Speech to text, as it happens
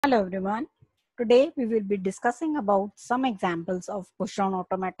Hello everyone. Today we will be discussing about some examples of pushdown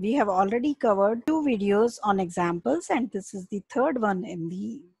automata. We have already covered 2 videos on examples and this is the third one in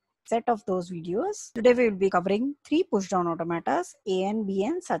the set of those videos. Today we will be covering 3 pushdown automatas A and B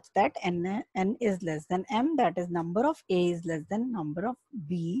n such that n is less than m, that is number of A is less than number of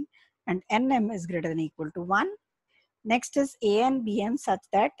B, and nm is greater than or equal to 1. Next is A and B n such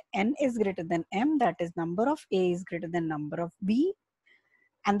that n is greater than m, that is number of A is greater than number of B.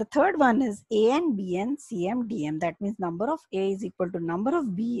 And the third one is A and B and C M D M. That means number of A is equal to number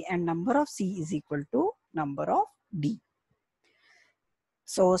of B and number of C is equal to number of D.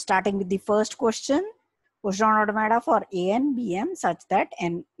 So starting with the first question, pushdown automata for A and B M such that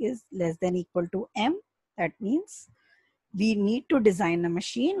n is less than or equal to m. That means we need to design a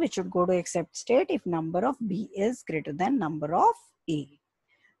machine which should go to accept state if number of B is greater than number of A.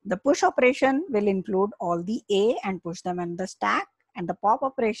 The push operation will include all the A and push them in the stack, and the pop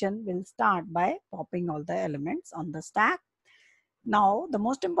operation will start by popping all the elements on the stack. Now the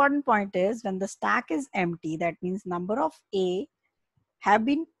most important point is when the stack is empty, that means number of A have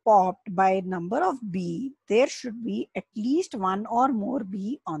been popped by number of B, there should be at least one or more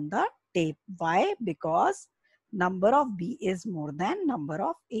B on the tape. Why? Because number of B is more than number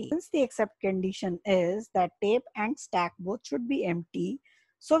of A. Since the accept condition is that tape and stack both should be empty,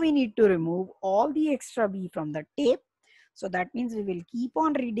 so we need to remove all the extra B from the tape. So that means we will keep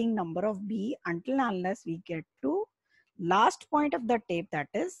on reading number of B until unless we get to last point of the tape, that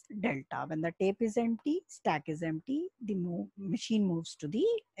is delta. When the tape is empty, stack is empty, the machine moves to the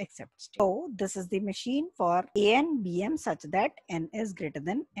accept state. So this is the machine for A and BM such that n is greater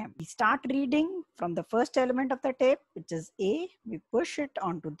than m. We start reading from the first element of the tape, which is A. We push it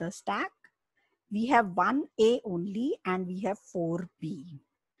onto the stack. We have one A only and we have 4 B.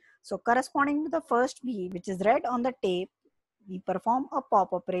 So corresponding to the first B, which is read on the tape, we perform a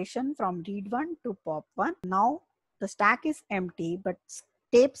pop operation from read 1 to pop 1. Now the stack is empty, but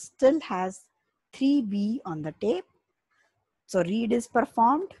tape still has 3B on the tape. So read is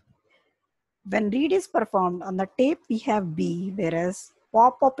performed. When read is performed on the tape, we have B, whereas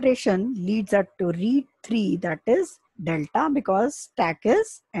pop operation leads us to read 3, that is delta, because stack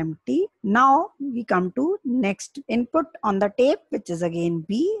is empty. Now we come to next input on the tape, which is again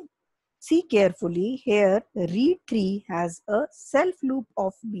B. See carefully here, read 3 has a self loop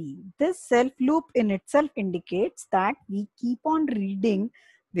of B. This self loop in itself indicates that we keep on reading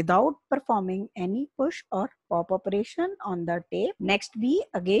without performing any push or pop operation on the tape. Next B,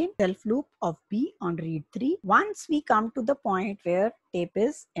 again self loop of B on read 3. Once we come to the point where tape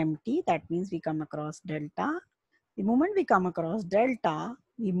is empty, that means we come across delta. The moment we come across delta,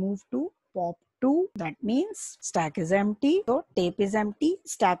 we move to pop 2. That means stack is empty, so tape is empty,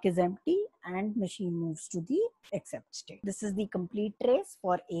 stack is empty, and machine moves to the accept state. This is the complete trace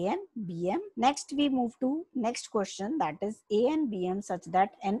for A and BM. Next we move to next question, that is A and BM such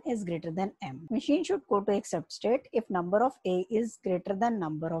that n is greater than m. Machine should go to accept state if number of A is greater than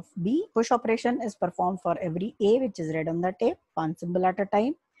number of B. Push operation is performed for every A which is read on the tape, one symbol at a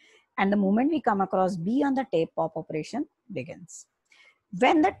time. And the moment we come across B on the tape, pop operation begins.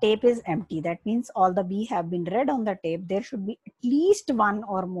 When the tape is empty, that means all the B have been read on the tape, there should be at least one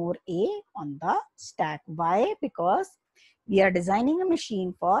or more A on the stack. Why? Because we are designing a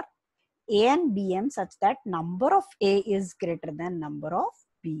machine for A and BM such that number of A is greater than number of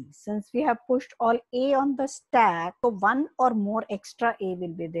B. Since we have pushed all A on the stack, so one or more extra A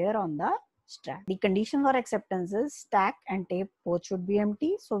will be there on the stack. The condition for acceptance is stack and tape both should be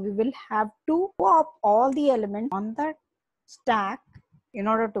empty. So we will have to pop all the elements on the stack in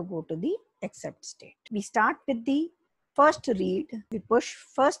order to go to the accept state. We start with the first read. We push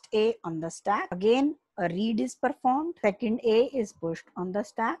first A on the stack. Again, a read is performed. Second A is pushed on the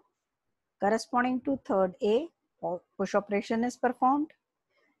stack. Corresponding to third A, push operation is performed.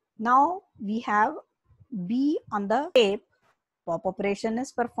 Now we have B on the tape. Pop operation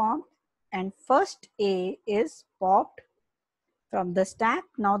is performed. And first A is popped from the stack.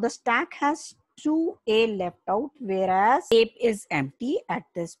 Now the stack has 2A left out, whereas tape is empty at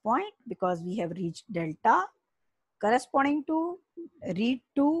this point because we have reached delta. Corresponding to read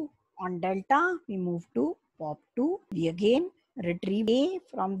 2 on delta, we move to pop 2. We again retrieve A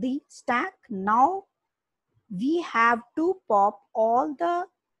from the stack. Now we have to pop all the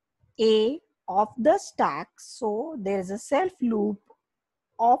A of the stack. So there is a self loop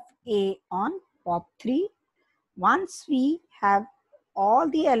of A on pop 3. Once we have all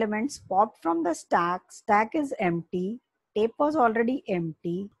the elements popped from the stack, stack is empty, tape was already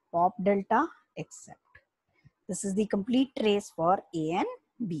empty, pop delta, accept. This is the complete trace for A and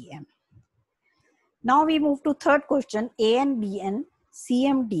BM. Now we move to third question, A and BN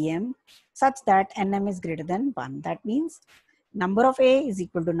CMDM such that NM is greater than 1. That means number of A is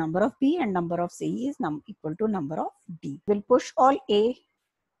equal to number of B and number of C is equal to number of D. We'll push all A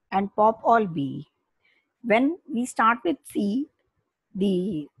and pop all B. When we start with C,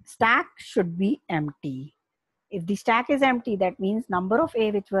 the stack should be empty. If the stack is empty, that means number of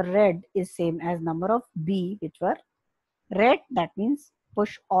A which were read is same as number of B which were read. That means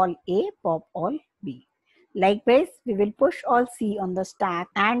push all A, pop all B. Likewise, we will push all C on the stack,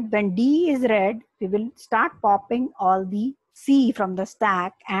 and when D is read, we will start popping all the C from the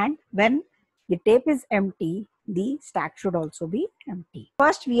stack, and when the tape is empty, the stack should also be empty.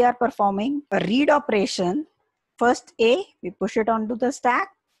 First, we are performing a read operation. First A, we push it onto the stack.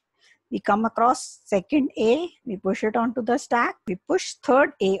 We come across second A, we push it onto the stack. We push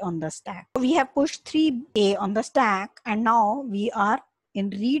third A on the stack. We have pushed 3A on the stack, and now we are in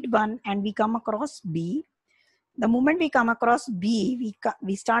read 1 and we come across B. The moment we come across B,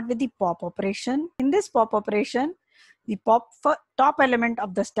 we start with the pop operation. In this pop operation, we pop for top element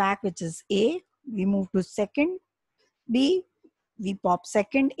of the stack, which is A. We move to second B. We pop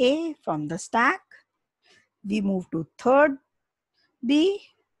second A from the stack. We move to third B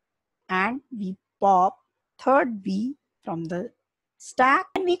and we pop third B from the stack.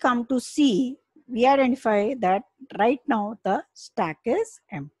 When we come to C, we identify that right now the stack is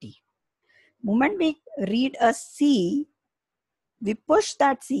empty. Moment we read a C, we push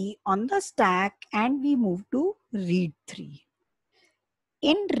that C on the stack and we move to read 3.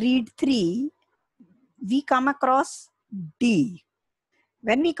 In read 3, we come across D.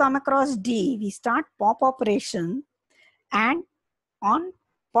 When we come across D, we start pop operation, and on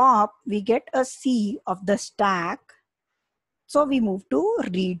pop, we get a C of the stack. So we move to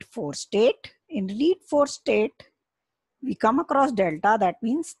read 4 state. In read 4 state, we come across delta. That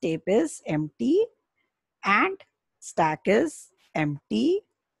means tape is empty and stack is empty.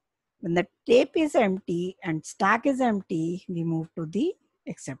 When the tape is empty and stack is empty, we move to the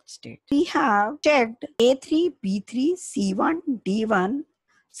except state. We have checked A3, B3, C1, D1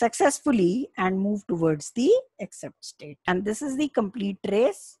 successfully and moved towards the except state. And this is the complete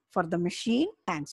trace for the machine. Thanks.